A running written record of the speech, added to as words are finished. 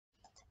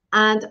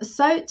And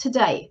so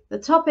today, the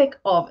topic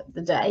of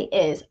the day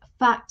is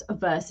fact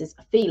versus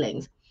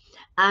feelings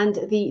and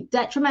the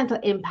detrimental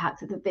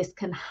impact that this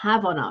can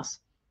have on us.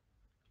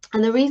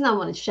 And the reason I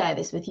want to share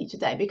this with you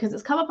today, because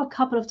it's come up a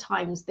couple of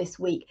times this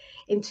week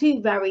in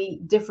two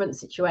very different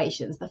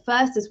situations. The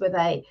first is with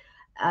a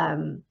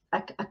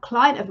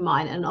client of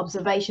mine, an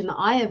observation that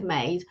I have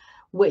made,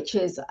 which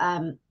is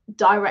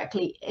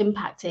directly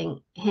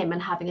impacting him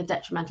and having a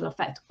detrimental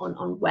effect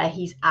on where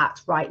he's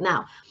at right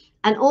now.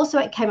 And also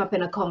it came up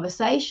in a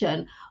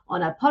conversation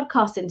on a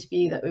podcast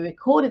interview that we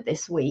recorded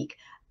this week,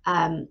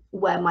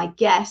 where my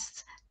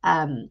guest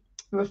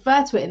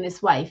refer to it in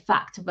this way,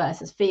 fact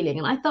versus feeling.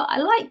 And I thought, I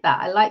like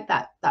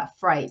that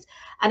phrase.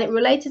 And it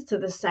related to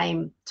the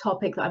same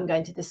topic that I'm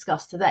going to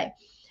discuss today.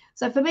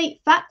 So for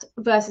me, fact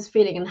versus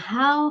feeling and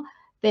how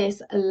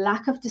this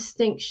lack of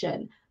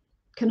distinction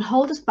can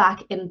hold us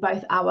back in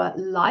both our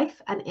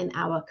life and in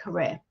our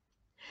career.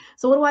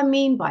 So what do I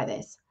mean by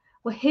this?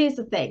 Well, here's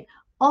the thing.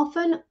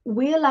 Often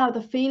we allow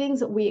the feelings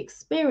that we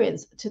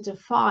experience to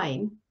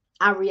define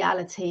our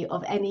reality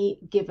of any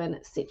given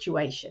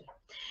situation.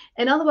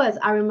 In other words,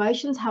 our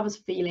emotions have us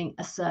feeling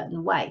a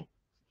certain way.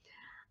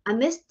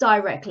 And this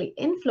directly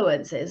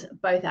influences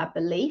both our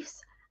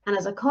beliefs and,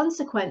 as a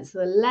consequence,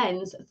 the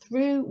lens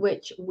through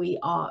which we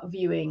are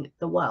viewing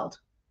the world.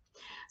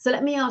 So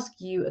let me ask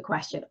you a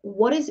question.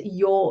 What is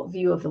your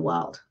view of the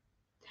world?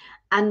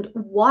 And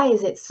why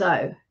is it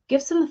so?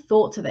 Give some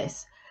thought to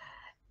this.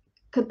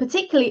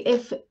 Particularly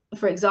if,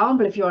 for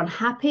example, if you're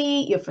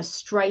unhappy, you're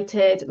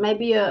frustrated,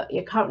 maybe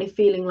you're currently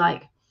feeling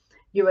like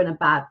you're in a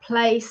bad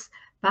place,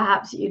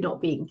 perhaps you're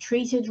not being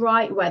treated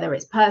right, whether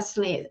it's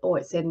personally or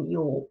it's in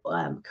your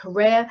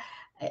career,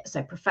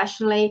 so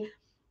professionally.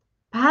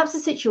 Perhaps the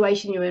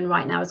situation you're in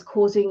right now is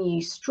causing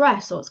you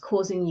stress or it's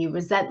causing you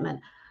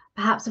resentment,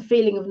 perhaps a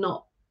feeling of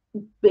not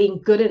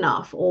being good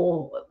enough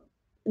or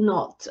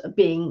not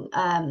being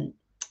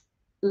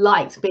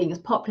liked, being as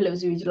popular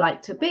as you'd like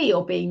to be,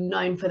 or being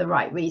known for the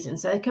right reason.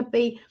 So it could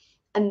be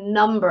a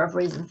number of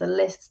reasons. The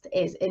list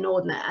is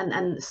inordinate.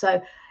 And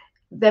so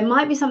there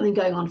might be something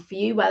going on for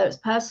you, whether it's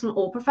personal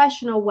or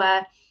professional,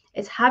 where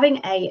it's having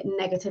a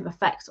negative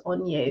effect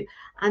on you.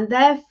 And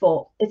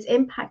therefore, it's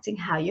impacting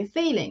how you're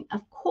feeling,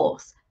 of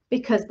course,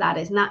 because that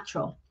is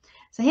natural.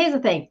 So here's the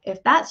thing.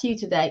 If that's you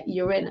today,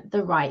 you're in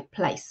the right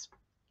place.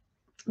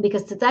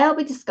 Because today I'll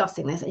be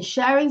discussing this and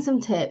sharing some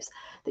tips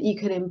that you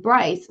can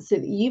embrace so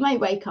that you may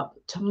wake up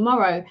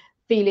tomorrow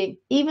feeling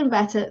even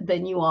better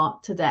than you are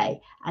today.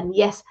 And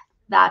yes,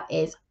 that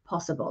is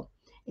possible.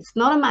 It's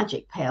not a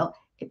magic pill.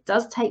 It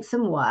does take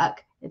some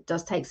work. It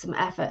does take some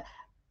effort,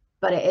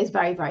 but it is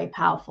very, very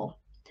powerful.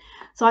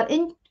 So I'd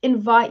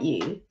invite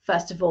you,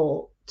 first of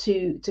all,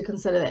 to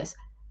consider this.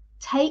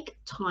 Take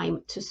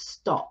time to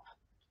stop.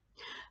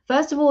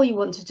 First of all, you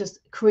want to just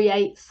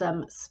create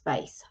some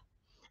space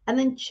and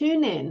then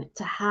tune in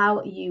to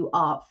how you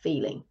are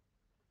feeling.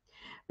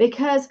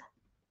 Because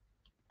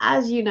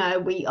as you know,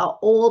 we are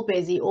all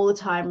busy all the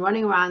time,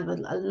 running around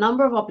with a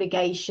number of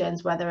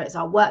obligations, whether it's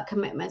our work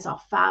commitments, our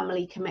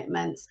family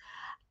commitments,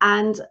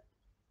 and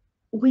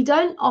we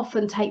don't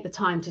often take the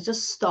time to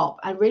just stop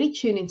and really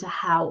tune into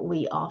how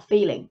we are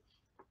feeling.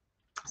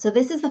 So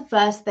this is the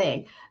first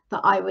thing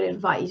that I would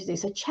invite you to do.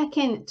 So check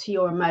in to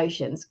your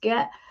emotions,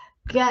 get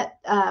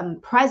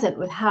present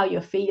with how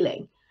you're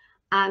feeling,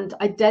 and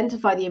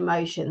identify the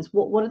emotions.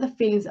 What are the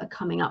feelings that are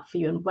coming up for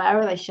you, and where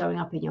are they showing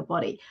up in your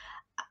body?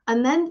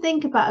 And then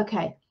think about,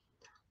 okay,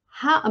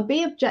 and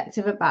be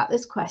objective about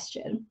this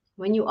question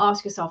when you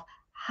ask yourself,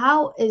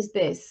 how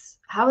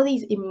are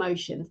these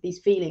emotions, these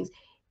feelings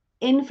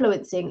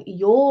influencing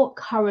your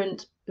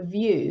current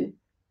view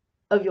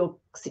of your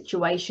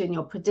situation,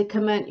 your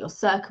predicament, your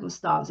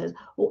circumstances,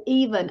 or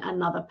even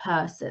another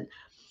person?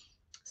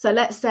 So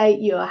let's say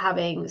you're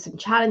having some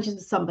challenges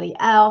with somebody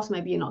else,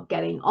 maybe you're not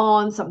getting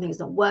on, something's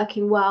not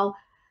working well.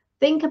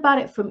 Think about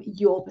it from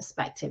your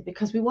perspective,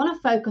 because we want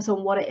to focus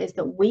on what it is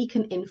that we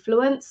can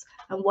influence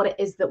and what it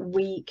is that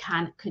we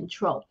can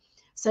control.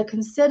 So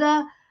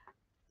consider,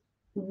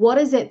 what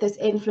is it that's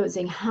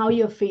influencing how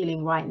you're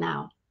feeling right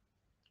now,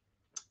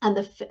 and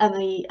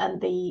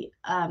the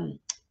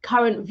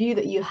current view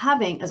that you're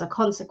having as a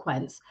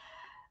consequence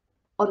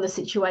on the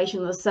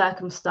situation or the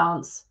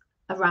circumstance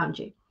around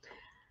you.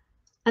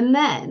 And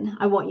then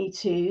I want you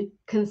to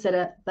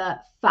consider the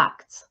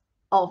facts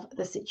of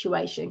the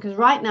situation, because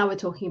right now we're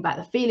talking about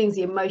the feelings,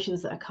 the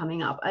emotions that are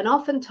coming up. And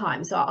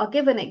oftentimes, so I'll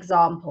give an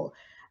example.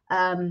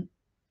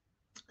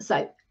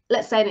 So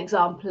let's say an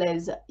example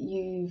is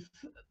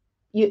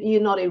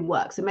you're not in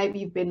work. So maybe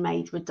you've been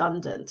made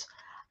redundant,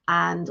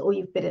 or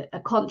you've been a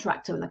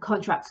contractor and the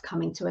contract's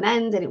coming to an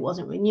end and it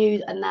wasn't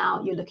renewed, and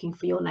now you're looking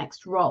for your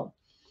next role.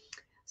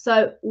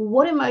 So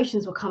what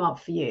emotions will come up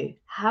for you?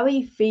 How are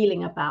you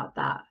feeling about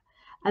that?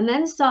 And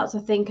then start to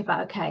think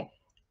about, okay,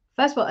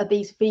 first of all, are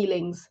these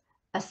feelings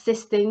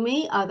assisting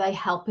me? Are they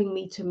helping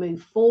me to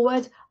move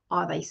forward?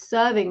 Are they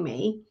serving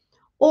me?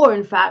 Or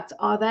in fact,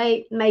 are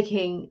they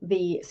making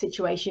the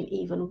situation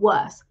even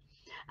worse?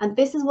 And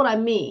this is what I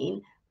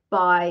mean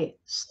by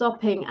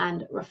stopping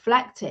and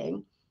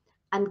reflecting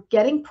and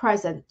getting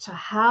present to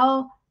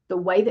how the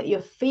way that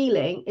you're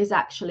feeling is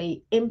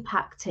actually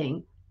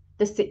impacting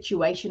the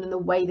situation and the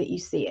way that you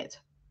see it.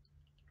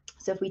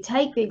 So if we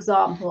take the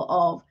example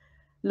of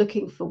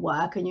looking for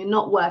work and you're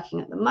not working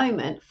at the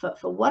moment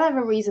for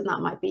whatever reason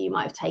that might be, you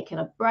might have taken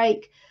a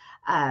break,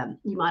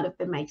 you might have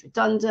been made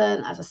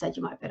redundant. As I said,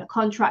 you might have been a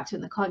contractor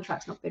and the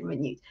contract's not been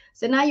renewed.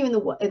 So now you're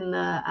in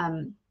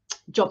the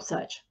job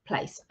search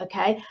place,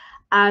 okay?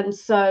 And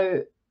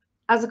so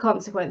as a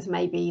consequence,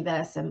 maybe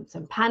there's some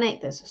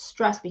panic, there's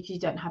stress because you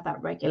don't have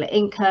that regular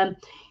income.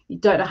 You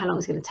don't know how long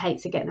it's going to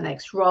take to get the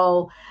next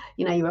role.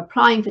 You know, you're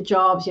applying for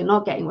jobs, you're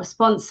not getting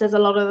responses a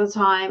lot of the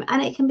time,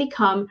 and it can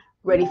become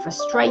really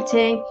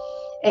frustrating.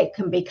 It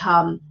can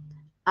become,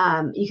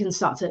 you can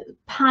start to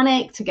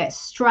panic, to get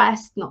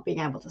stressed, not being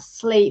able to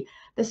sleep.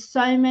 There's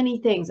so many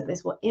things that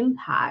this will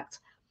impact.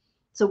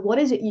 So what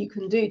is it you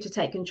can do to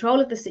take control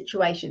of the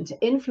situation, to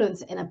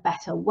influence it in a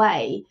better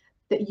way,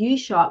 that you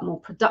show up more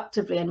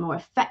productively and more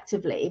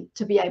effectively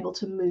to be able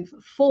to move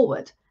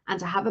forward and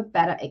to have a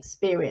better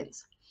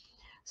experience?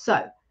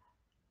 So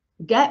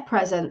get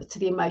present to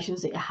the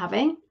emotions that you're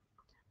having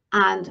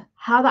and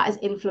how that is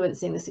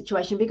influencing the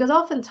situation, because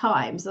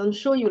oftentimes, I'm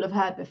sure you'll have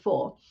heard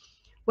before,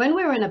 when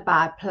we're in a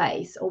bad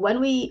place or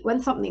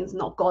when something's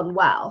not gone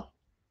well,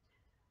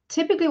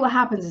 typically what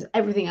happens is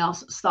everything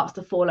else starts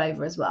to fall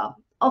over as well.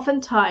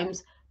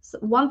 Oftentimes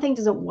one thing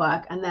doesn't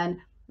work, and then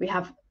we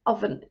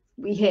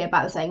hear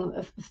about the saying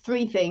of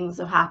 3 things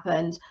have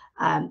happened,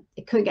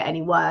 it couldn't get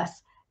any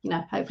worse, you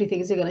know, hopefully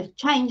things are going to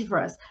change for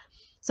us.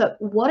 So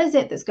what is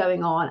it that's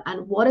going on,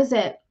 and what is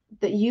it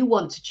that you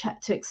want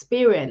to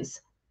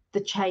experience the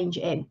change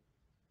in?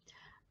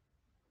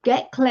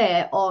 Get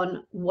clear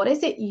on what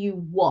is it you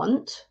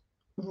want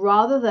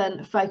rather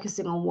than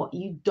focusing on what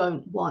you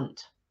don't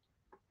want.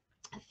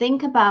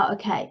 Think about,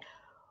 okay,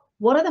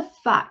 what are the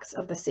facts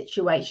of the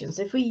situation?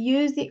 So if we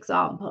use the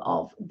example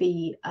of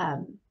the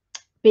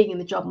being in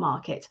the job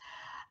market,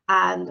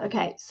 and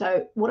okay,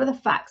 so what are the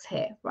facts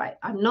here, right?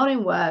 I'm not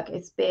in work.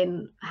 It's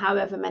been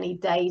however many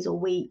days or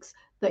weeks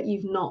that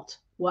you've not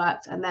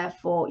worked, and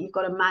therefore you've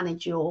got to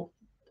manage your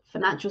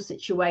financial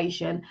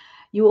situation.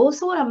 You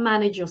also want to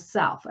manage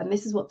yourself, and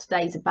this is what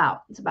today's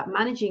about. It's about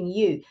managing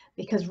you,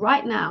 because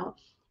right now,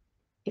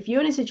 if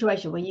you're in a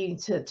situation where you need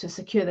to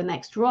secure the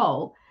next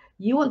role,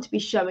 you want to be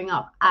showing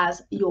up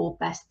as your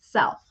best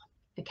self,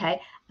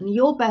 okay? And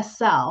your best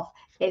self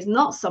is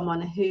not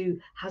someone who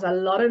has a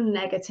lot of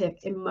negative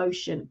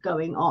emotion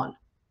going on.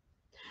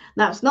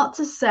 Now, it's not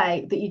to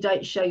say that you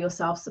don't show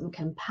yourself some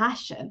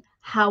compassion.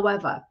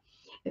 However,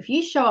 if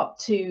you show up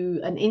to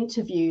an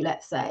interview,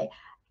 let's say,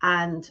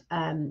 and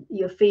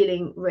you're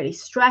feeling really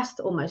stressed,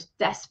 almost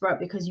desperate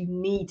because you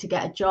need to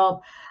get a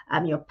job,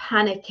 and you're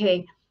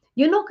panicking,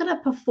 you're not going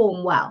to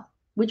perform well.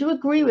 Would you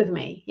agree with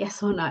me?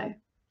 Yes or no?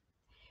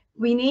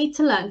 We need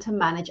to learn to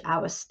manage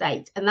our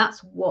state, and that's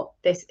what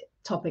this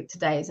topic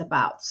today is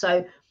about.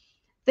 So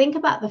think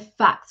about the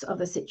facts of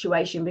the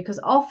situation, because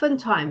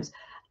oftentimes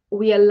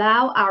we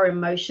allow our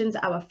emotions,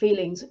 our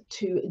feelings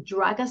to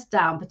drag us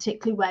down,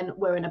 particularly when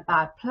we're in a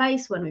bad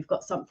place, when we've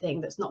got something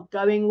that's not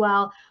going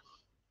well,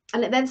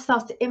 and it then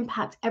starts to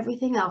impact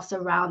everything else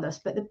around us.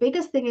 But the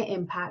biggest thing it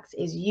impacts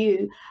is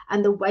you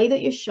and the way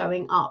that you're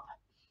showing up.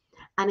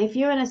 And if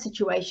you're in a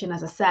situation,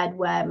 as I said,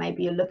 where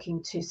maybe you're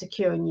looking to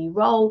secure a new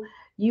role,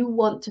 you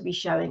want to be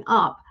showing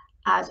up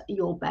as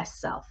your best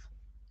self.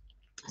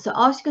 So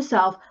ask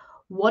yourself,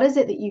 what is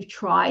it that you've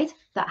tried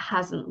that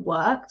hasn't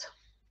worked?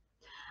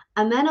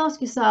 And then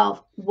ask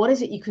yourself, what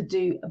is it you could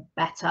do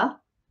better,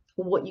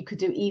 or what you could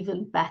do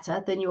even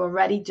better than you're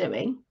already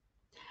doing?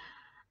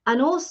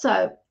 And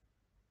also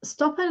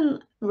stop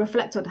and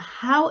reflect on,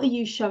 how are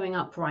you showing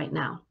up right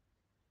now?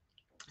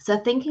 So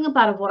thinking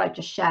about what I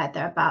just shared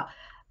there about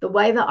the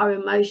way that our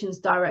emotions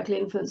directly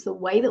influence the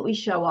way that we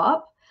show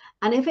up.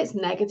 And if it's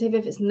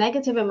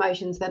negative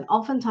emotions, then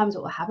oftentimes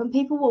what will happen,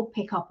 people will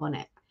pick up on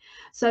it.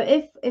 So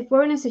if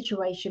we're in a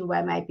situation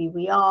where maybe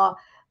we are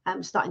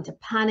starting to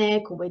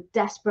panic, or we're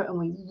desperate and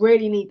we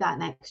really need that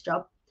next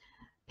job,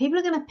 people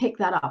are going to pick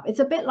that up. It's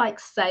a bit like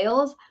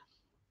sales.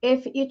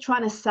 If you're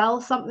trying to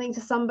sell something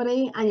to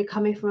somebody and you're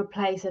coming from a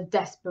place of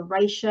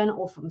desperation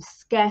or from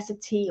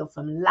scarcity or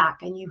from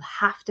lack, and you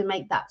have to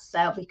make that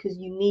sale because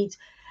you need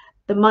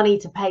the money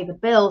to pay the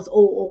bills,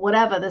 or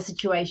whatever the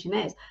situation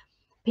is,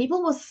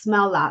 people will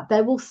smell that.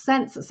 They will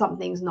sense that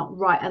something's not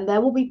right, and they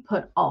will be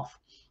put off.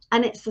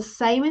 And it's the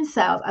same in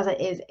sales as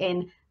it is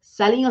in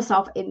selling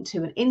yourself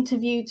into an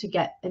interview to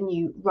get a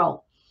new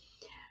role.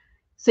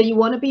 So you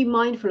want to be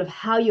mindful of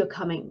how you're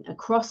coming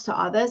across to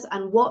others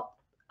and what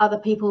other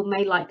people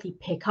may likely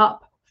pick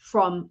up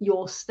from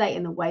your state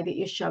and the way that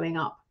you're showing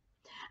up.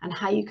 And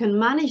how you can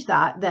manage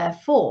that,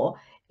 therefore,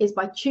 is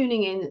by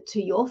tuning in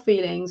to your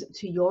feelings,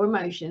 to your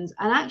emotions,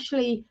 and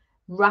actually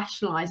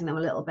rationalizing them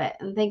a little bit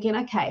and thinking,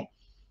 okay,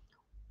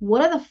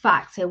 what are the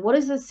facts here? What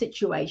is the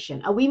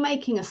situation? Are we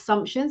making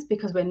assumptions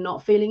because we're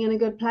not feeling in a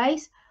good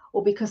place,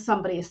 or because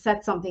somebody has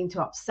said something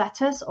to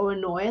upset us or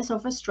annoy us or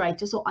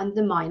frustrate us or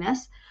undermine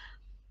us?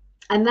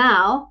 And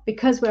now,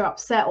 because we're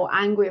upset or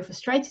angry or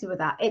frustrated with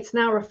that, it's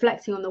now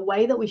reflecting on the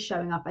way that we're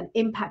showing up and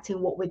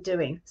impacting what we're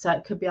doing. So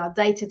it could be our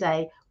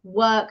day-to-day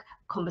work,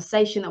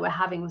 conversation that we're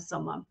having with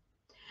someone.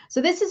 So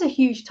this is a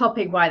huge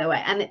topic, by the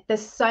way, and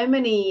there's so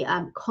many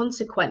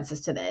consequences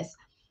to this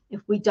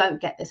if we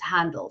don't get this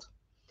handled.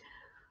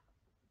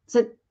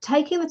 So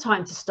taking the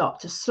time to stop,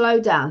 to slow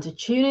down, to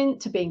tune in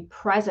to being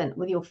present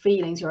with your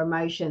feelings, your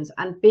emotions,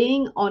 and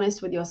being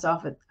honest with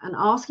yourself and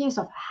asking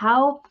yourself,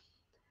 how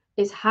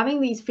is having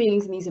these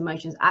feelings and these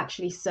emotions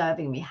actually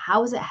serving me?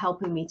 How is it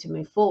helping me to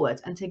move forward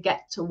and to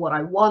get to what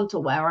I want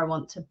or where I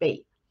want to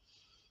be?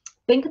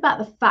 Think about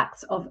the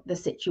facts of the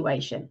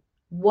situation.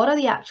 What are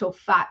the actual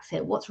facts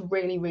here? What's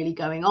really, really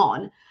going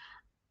on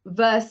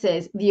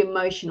versus the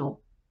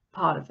emotional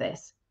part of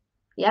this?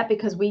 Yeah,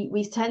 because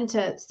we tend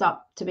to start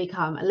to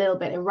become a little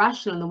bit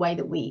irrational in the way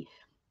that we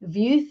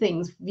view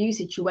things, view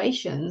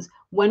situations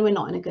when we're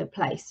not in a good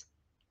place.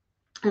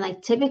 And they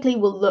typically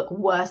will look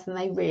worse than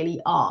they really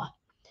are.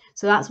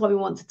 So that's why we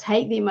want to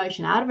take the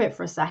emotion out of it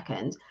for a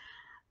second,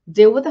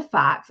 deal with the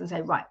facts and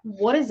say, right,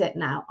 what is it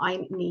now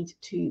I need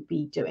to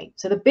be doing?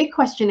 So the big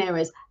question here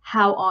is,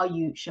 how are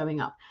you showing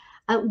up?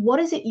 And what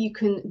is it you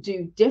can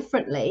do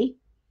differently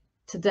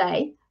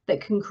today that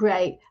can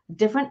create a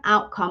different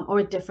outcome or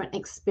a different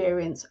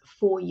experience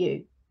for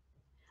you?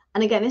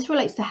 And again, this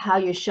relates to how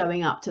you're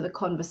showing up, to the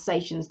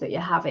conversations that you're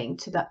having,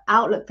 to the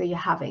outlook that you're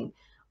having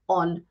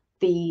on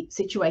the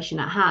situation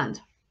at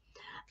hand.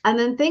 And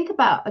then think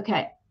about,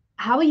 okay,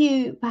 how are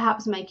you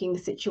perhaps making the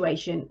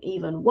situation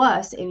even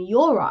worse in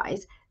your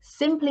eyes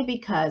simply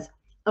because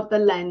of the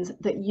lens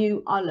that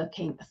you are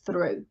looking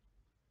through?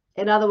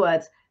 In other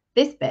words,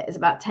 this bit is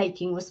about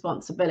taking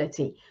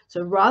responsibility.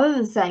 So rather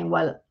than saying,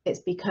 well, it's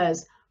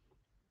because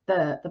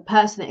the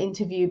person that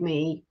interviewed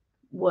me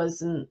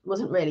wasn't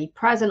really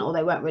present, or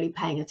they weren't really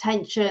paying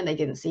attention, they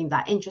didn't seem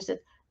that interested,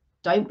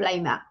 don't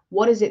blame that.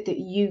 What is it that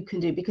you can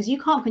do? Because you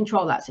can't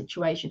control that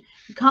situation.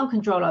 You can't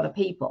control other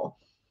people.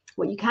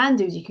 What you can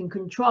do is you can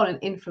control and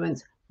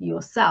influence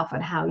yourself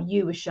and how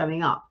you are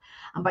showing up.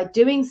 And by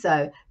doing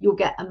so, you'll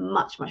get a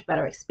much, much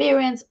better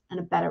experience and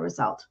a better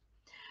result.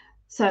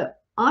 So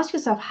ask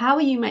yourself, how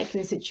are you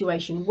making the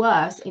situation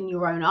worse in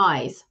your own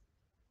eyes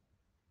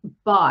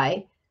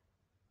by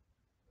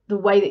the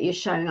way that you're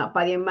showing up,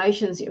 by the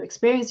emotions that you're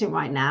experiencing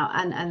right now,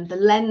 and the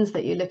lens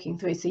that you're looking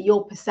through, so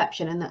your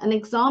perception. And an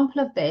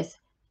example of this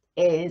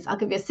is, I'll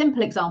give you a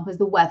simple example, is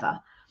the weather.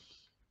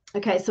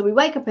 Okay, so we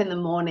wake up in the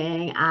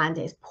morning and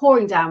it's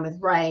pouring down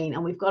with rain,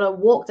 and we've got to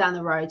walk down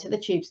the road to the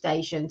tube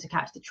station to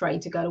catch the train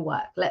to go to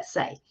work, let's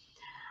say.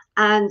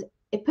 And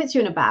it puts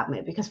you in a bad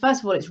mood because,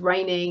 first of all, it's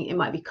raining, it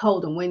might be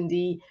cold and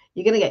windy,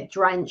 you're going to get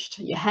drenched,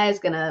 your hair's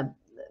going to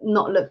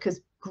not look as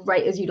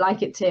great as you'd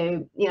like it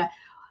to. You know,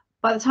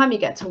 by the time you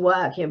get to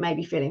work, you're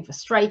maybe feeling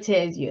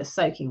frustrated, you're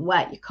soaking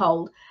wet, you're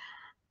cold.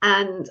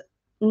 And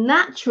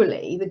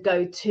naturally, the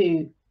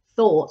go-to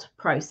thought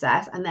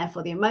process, and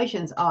therefore the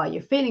emotions, are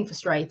you're feeling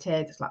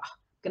frustrated. It's like, oh,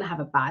 I'm going to have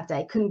a bad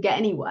day. Couldn't get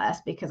any worse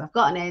because I've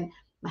gotten in,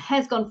 my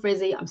hair's gone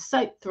frizzy, I'm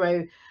soaked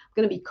through, I'm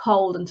going to be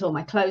cold until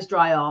my clothes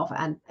dry off,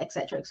 and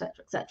etc., etc.,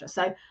 etc.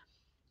 So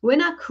we're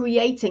now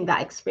creating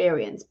that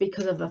experience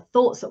because of the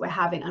thoughts that we're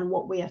having and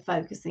what we are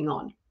focusing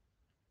on.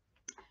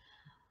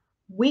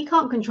 We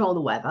can't control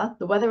the weather.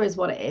 The weather is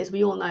what it is.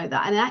 We all know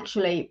that. And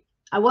actually,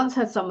 I once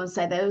heard someone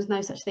say there was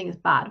no such thing as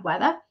bad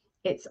weather.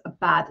 It's a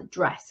bad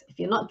dress. If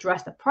you're not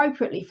dressed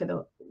appropriately for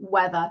the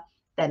weather,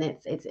 then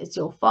it's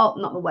your fault,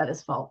 not the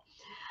weather's fault.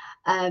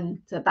 So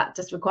that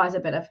just requires a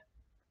bit of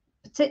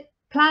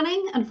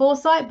planning and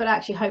foresight, but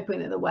actually hoping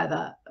that the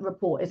weather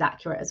report is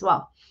accurate as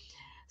well.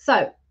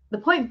 So the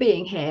point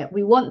being here,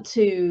 we want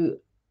to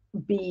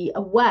be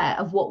aware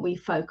of what we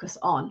focus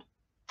on,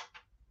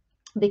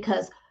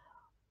 because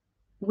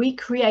we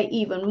create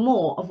even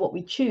more of what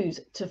we choose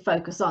to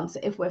focus on. So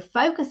if we're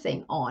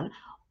focusing on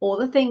all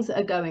the things that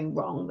are going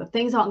wrong, the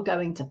things aren't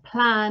going to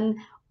plan,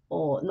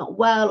 or not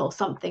well, or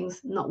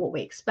something's not what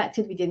we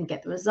expected, we didn't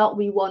get the result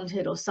we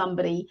wanted, or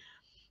somebody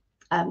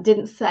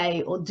didn't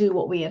say or do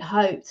what we had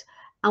hoped,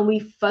 and we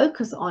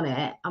focus on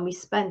it and we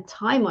spend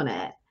time on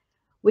it,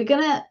 we're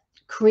going to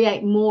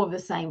create more of the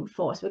same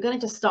force. We're going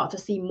to just start to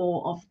see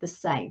more of the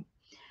same.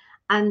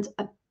 And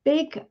a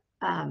big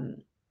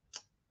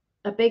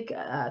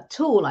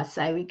tool, I'd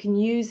say, we can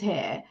use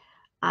here,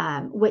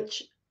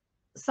 which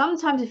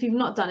sometimes if you've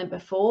not done it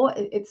before,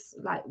 it's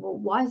like, well,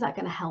 why is that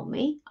going to help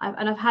me?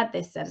 I've had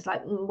this said, it's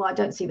like, well, I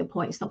don't see the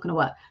point, it's not going to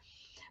work.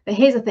 But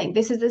here's the thing,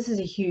 this is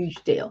a huge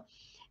deal.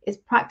 It's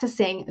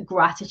practicing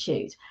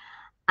gratitude.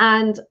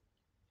 And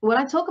when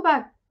I talk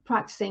about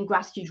practicing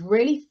gratitude,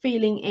 really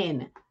feeling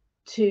in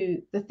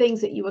to the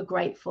things that you are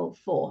grateful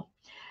for.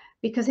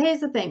 Because here's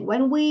the thing,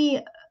 when we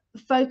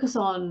focus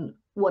on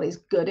what is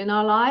good in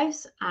our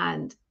lives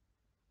and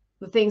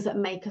the things that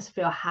make us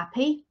feel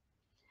happy,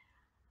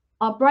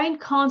 our brain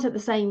can't at the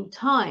same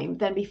time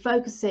then be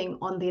focusing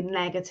on the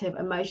negative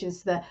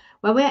emotions. That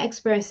when we're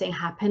experiencing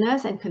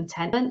happiness and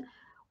contentment,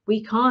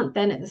 we can't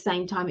then at the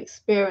same time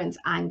experience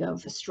anger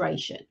and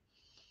frustration.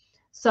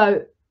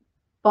 So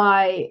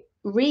by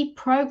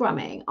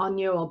reprogramming our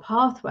neural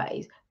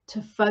pathways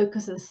to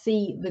focus and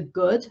see the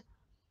good.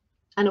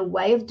 And a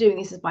way of doing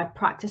this is by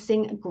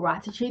practicing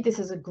gratitude. This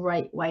is a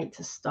great way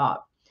to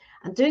start.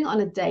 And doing it on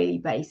a daily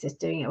basis,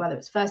 doing it whether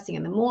it's first thing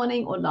in the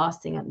morning or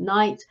last thing at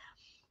night.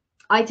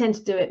 I tend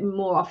to do it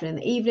more often in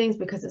the evenings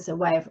because it's a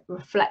way of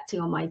reflecting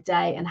on my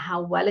day and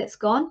how well it's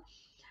gone.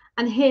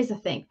 And here's the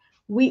thing,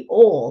 we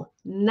all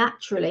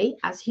naturally,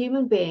 as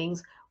human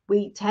beings,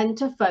 we tend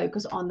to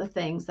focus on the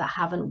things that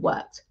haven't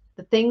worked,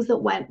 the things that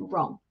went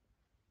wrong.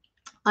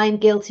 I'm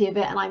guilty of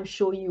it, and I'm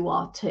sure you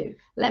are too.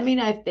 Let me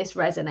know if this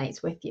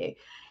resonates with you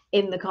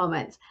in the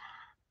comments.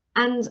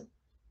 And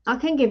I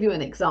can give you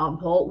an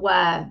example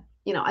where,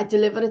 you know, I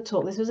delivered a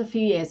talk. This was a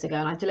few years ago,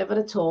 and I delivered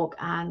a talk,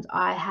 and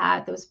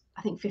there was,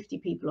 I think, 50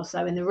 people or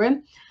so in the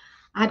room.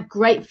 I had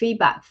great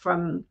feedback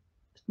from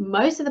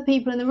most of the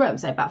people in the room,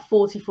 so about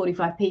 40,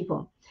 45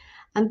 people.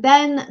 And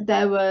then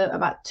there were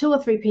about 2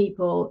 or 3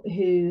 people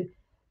who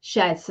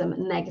shared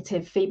some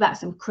negative feedback,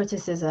 some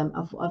criticism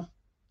of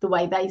the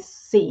way they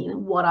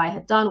seen what I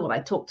had done, what I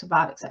talked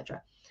about,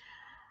 etc.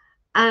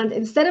 And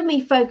instead of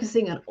me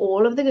focusing on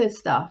all of the good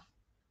stuff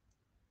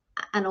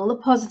and all the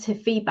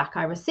positive feedback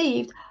I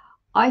received,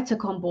 I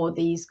took on board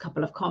these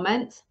couple of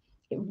comments.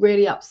 It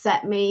really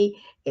upset me.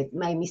 It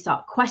made me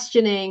start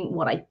questioning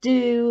what I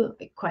do,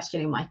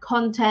 questioning my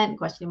content,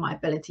 questioning my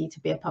ability to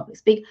be a public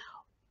speaker.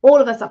 All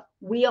of us,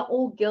 we are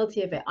all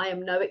guilty of it. I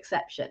am no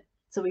exception.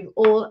 So we've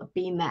all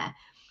been there.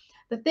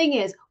 The thing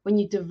is, when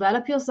you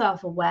develop your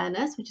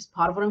self-awareness, which is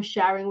part of what I'm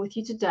sharing with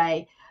you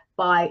today,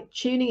 by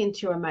tuning into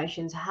your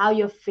emotions, how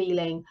you're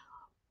feeling,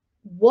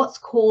 what's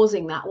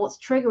causing that, what's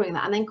triggering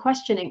that, and then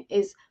questioning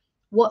is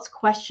what's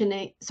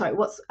creating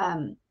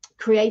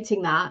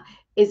that.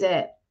 Is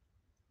it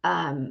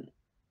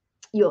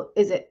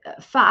is it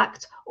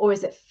fact, or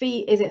is it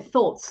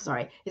thoughts?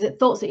 Is it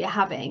thoughts that you're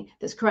having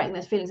that's creating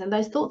those feelings? And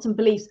those thoughts and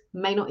beliefs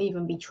may not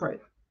even be true,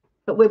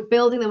 but we're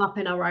building them up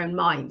in our own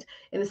mind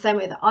in the same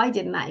way that I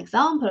did in that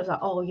example. I was like,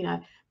 oh, you know,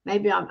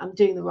 maybe I'm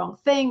doing the wrong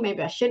thing.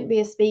 Maybe I shouldn't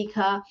be a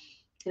speaker.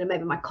 You know,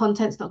 maybe my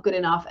content's not good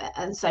enough,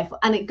 and so forth.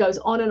 And it goes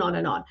on and on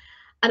and on.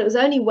 And it was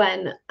only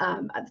when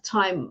at the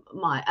time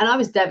and I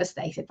was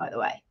devastated, by the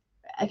way.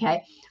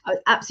 Okay, I was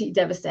absolutely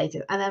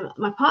devastated. And then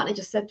my partner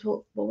just said,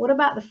 well, what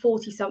about the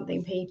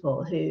 40-something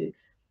people who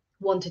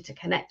wanted to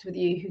connect with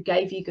you, who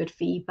gave you good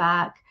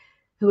feedback,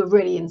 who were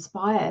really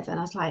inspired? And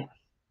I was like,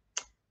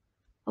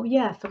 oh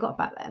yeah, I forgot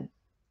about them,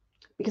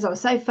 because I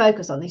was so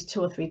focused on these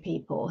 2 or 3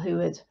 people who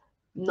had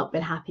not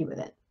been happy with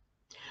it.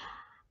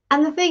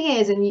 And the thing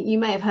is, and you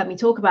may have heard me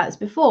talk about this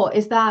before,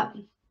 is that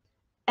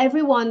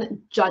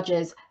everyone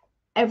judges,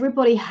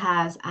 everybody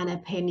has an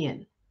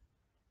opinion,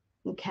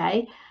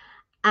 okay?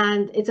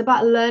 And it's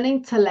about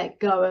learning to let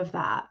go of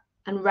that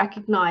and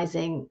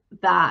recognizing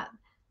that,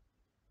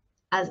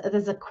 as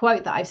there's a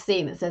quote that I've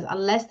seen that says,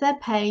 unless they're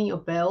paying your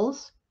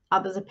bills,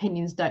 others'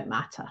 opinions don't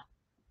matter.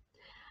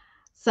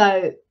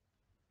 So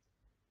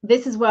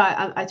this is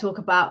where I talk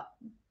about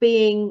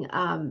being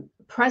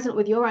present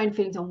with your own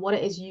feelings and what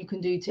it is you can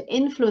do to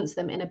influence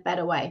them in a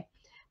better way.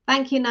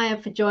 Thank you, Naya,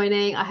 for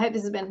joining. I hope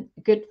this has been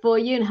good for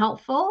you and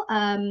helpful.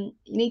 You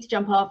need to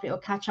jump off. It'll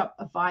catch up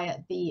via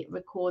the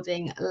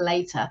recording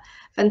later.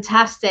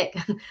 Fantastic.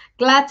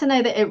 Glad to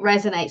know that it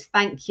resonates.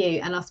 Thank you.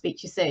 And I'll speak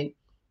to you soon.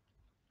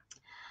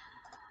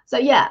 So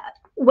yeah,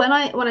 when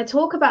I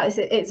talk about this,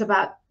 it's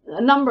about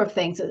a number of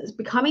things. It's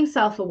becoming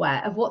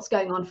self-aware of what's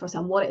going on for us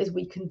and what it is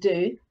we can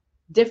do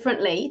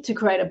differently to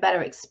create a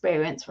better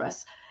experience for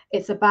us.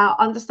 It's about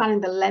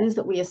understanding the lens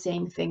that we are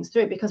seeing things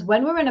through, because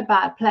when we're in a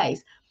bad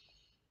place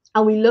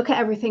and we look at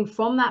everything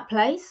from that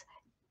place,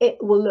 it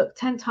will look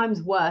 10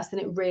 times worse than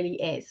it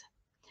really is.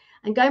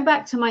 And going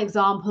back to my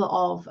example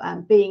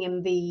of being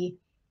in the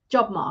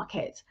job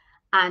market,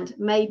 and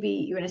maybe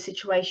you're in a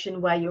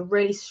situation where you're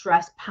really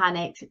stressed,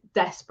 panicked,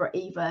 desperate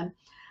even,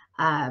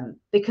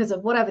 because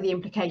of whatever the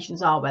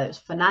implications are, whether it's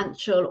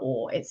financial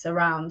or it's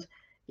around,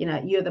 you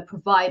know, you're the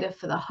provider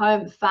for the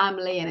home, the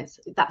family, and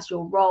that's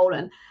your role,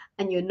 and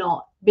you're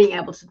not being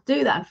able to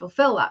do that and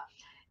fulfill that.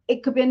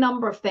 It could be a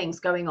number of things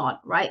going on,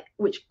 right,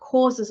 which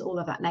causes all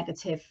of that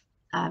negative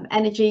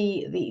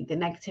energy, the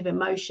negative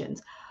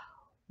emotions.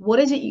 What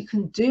is it you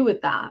can do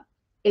with that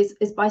is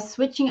by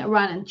switching it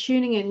around and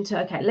tuning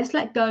into, okay, let's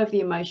let go of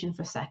the emotion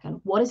for a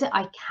second. What is it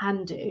I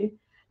can do?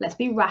 Let's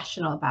be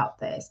rational about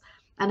this.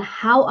 And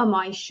how am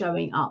I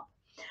showing up?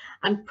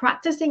 And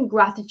practicing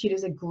gratitude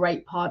is a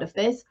great part of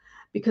this,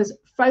 because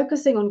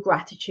focusing on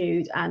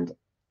gratitude and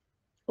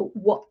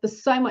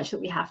there's so much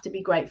that we have to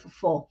be grateful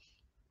for.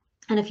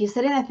 And if you're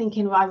sitting there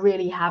thinking, well, I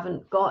really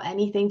haven't got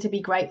anything to be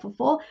grateful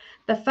for,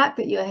 the fact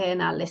that you're here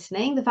now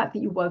listening, the fact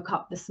that you woke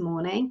up this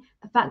morning,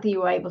 the fact that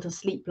you were able to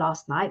sleep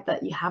last night,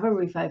 that you have a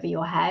roof over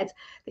your head,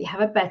 that you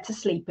have a bed to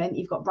sleep in,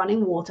 you've got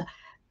running water.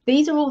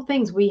 These are all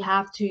things we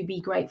have to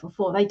be grateful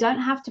for. They don't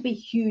have to be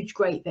huge,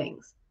 great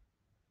things.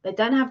 They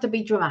don't have to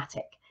be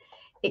dramatic.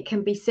 It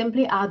can be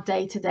simply our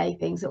day-to-day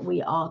things that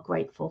we are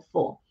grateful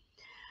for.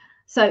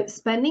 So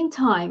spending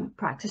time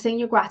practicing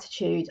your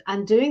gratitude,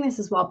 and doing this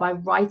as well by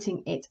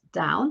writing it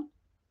down.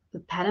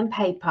 with pen and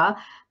paper,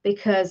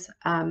 because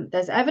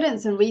there's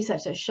evidence and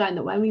research that's shown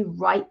that when we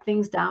write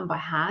things down by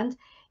hand,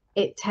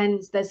 it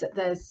tends, there's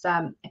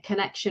a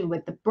connection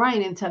with the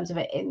brain in terms of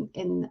it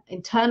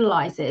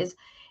internalizes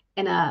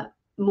in a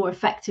more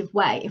effective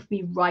way if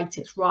we write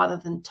it rather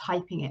than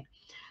typing it.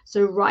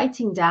 So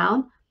writing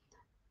down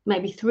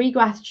maybe 3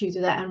 gratitudes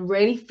a day and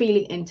really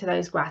feeling into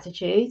those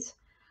gratitudes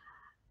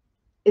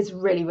is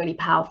really, really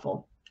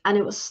powerful. And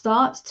it will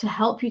start to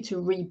help you to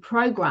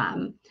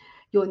reprogram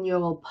your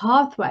neural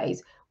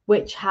pathways,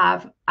 which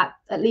have, at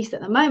least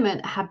at the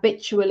moment,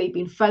 habitually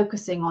been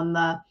focusing on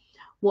the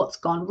what's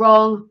gone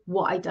wrong,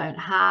 what I don't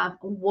have,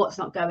 what's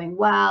not going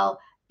well,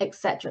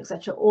 etc.,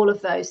 all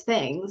of those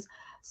things,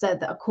 so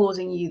that are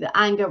causing you the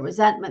anger,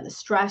 resentment, the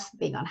stress,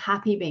 being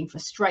unhappy, being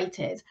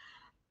frustrated,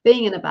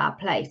 being in a bad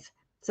place.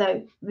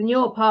 So the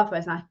neural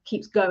pathways now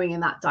keeps going in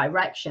that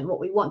direction.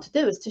 What we want to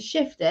do is to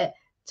shift it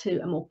to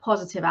a more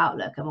positive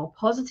outlook, a more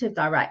positive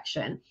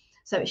direction,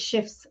 so it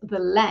shifts the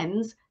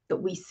lens that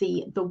we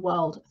see the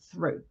world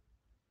through.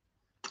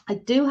 I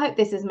do hope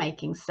this is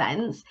making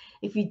sense.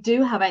 If you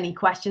do have any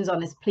questions on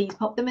this, please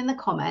pop them in the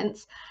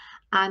comments,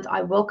 and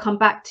I will come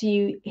back to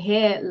you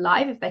here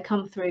live if they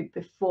come through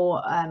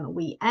before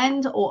we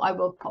end, or I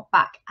will pop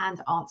back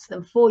and answer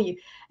them for you.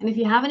 And if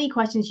you have any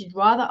questions you'd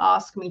rather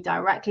ask me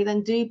directly,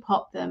 then do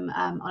pop them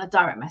on a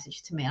direct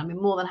message to me. I'll be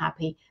more than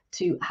happy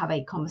to have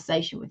a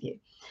conversation with you.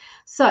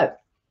 So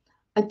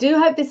I do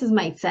hope this has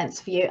made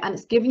sense for you, and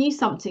it's given you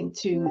something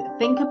to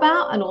think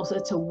about and also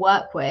to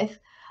work with,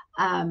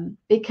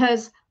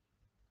 because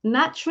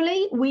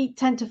naturally we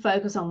tend to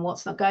focus on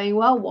what's not going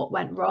well, what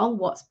went wrong,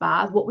 what's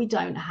bad, what we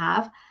don't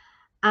have,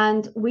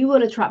 and we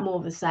will attract more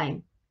of the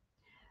same.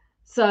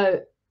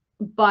 So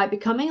by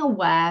becoming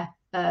aware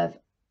of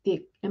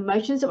the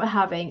emotions that we're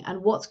having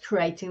and what's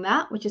creating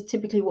that, which is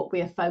typically what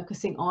we are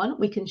focusing on,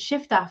 we can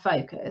shift our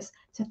focus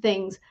to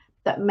things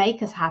that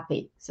make us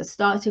happy. So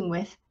starting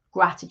with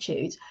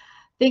gratitude,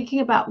 thinking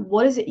about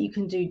what is it you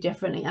can do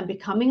differently, and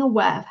becoming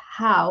aware of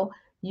how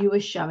you are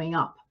showing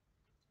up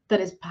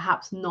that is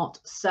perhaps not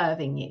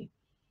serving you.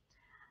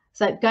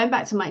 So going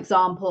back to my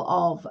example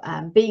of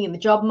being in the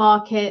job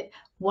market,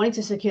 wanting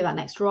to secure that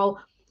next role,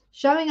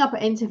 showing up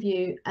at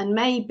interview, and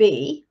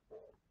maybe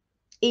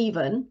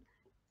even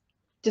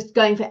just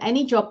going for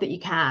any job that you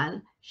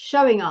can,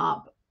 showing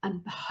up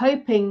and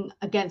hoping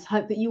against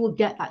hope that you will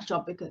get that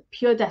job, because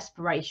pure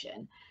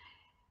desperation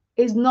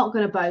is not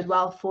going to bode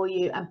well for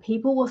you, and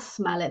people will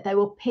smell it, they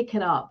will pick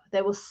it up,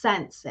 they will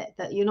sense it,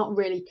 that you're not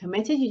really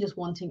committed, you're just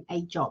wanting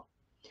a job.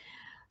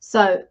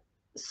 So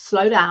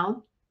slow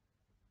down,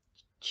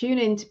 tune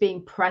in to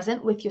being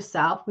present with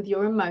yourself, with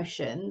your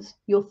emotions,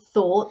 your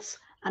thoughts,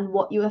 and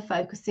what you are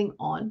focusing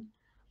on,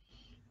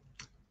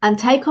 and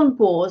take on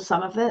board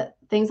some of the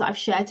things that I've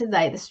shared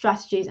today, the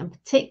strategies, and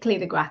particularly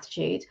the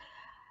gratitude,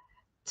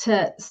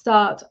 to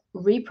start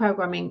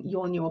reprogramming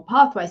your neural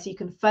pathway so you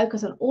can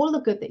focus on all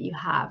the good that you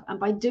have. And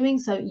by doing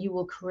so, you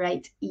will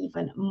create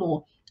even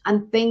more,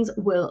 and things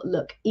will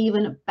look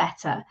even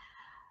better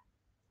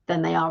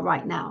than they are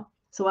right now.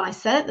 So when I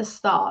said at the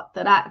start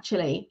that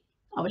actually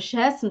I will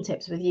share some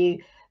tips with you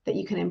that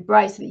you can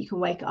embrace so that you can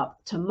wake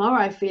up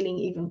tomorrow feeling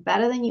even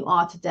better than you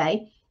are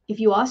today. If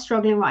you are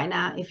struggling right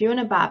now, if you're in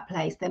a bad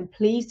place, then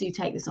please do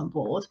take this on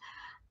board.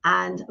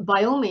 And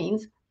by all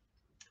means,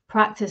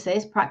 practice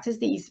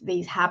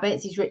these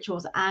habits, these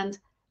rituals, and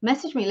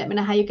message me. Let me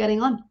know how you're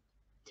getting on.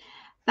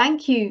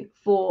 Thank you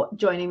for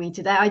joining me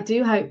today. I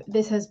do hope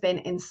this has been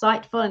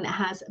insightful and it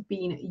has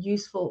been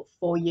useful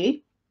for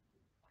you.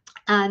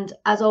 And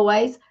as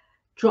always,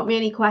 drop me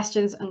any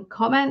questions and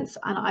comments,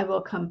 and I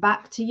will come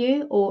back to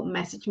you, or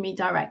message me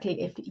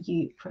directly if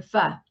you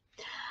prefer.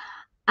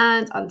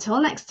 And until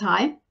next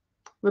time,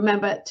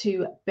 remember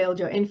to build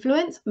your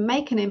influence,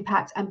 make an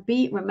impact, and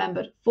be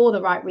remembered for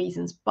the right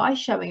reasons by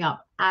showing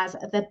up as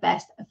the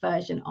best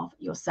version of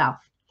yourself.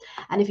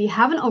 And if you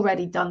haven't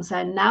already done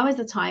so, now is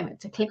the time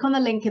to click on the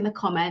link in the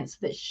comments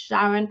that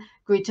Sharon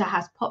Gruter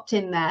has popped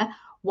in there.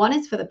 One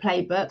is for the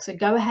playbook, so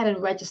go ahead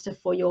and register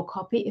for your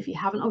copy if you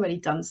haven't already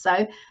done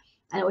so.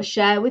 And it will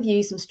share with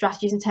you some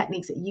strategies and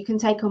techniques that you can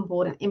take on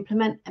board and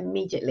implement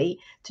immediately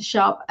to show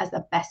up as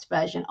the best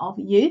version of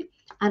you.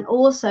 And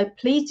also,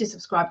 please do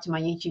subscribe to my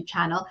YouTube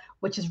channel,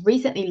 which has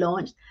recently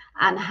launched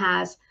and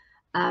has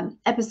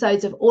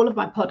episodes of all of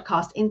my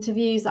podcast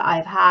interviews that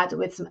I've had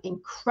with some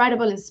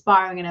incredible,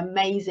 inspiring, and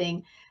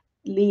amazing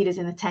leaders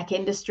in the tech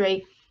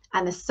industry.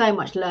 And there's so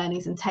much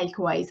learnings and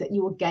takeaways that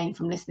you will gain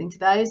from listening to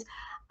those,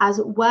 as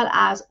well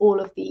as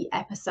all of the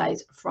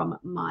episodes from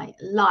my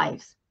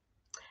lives.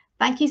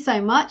 Thank you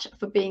so much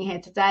for being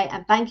here today,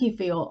 and thank you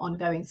for your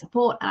ongoing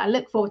support. And I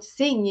look forward to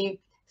seeing you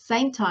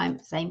same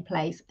time, same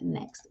place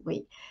next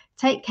week.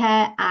 Take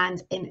care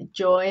and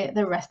enjoy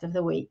the rest of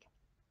the week.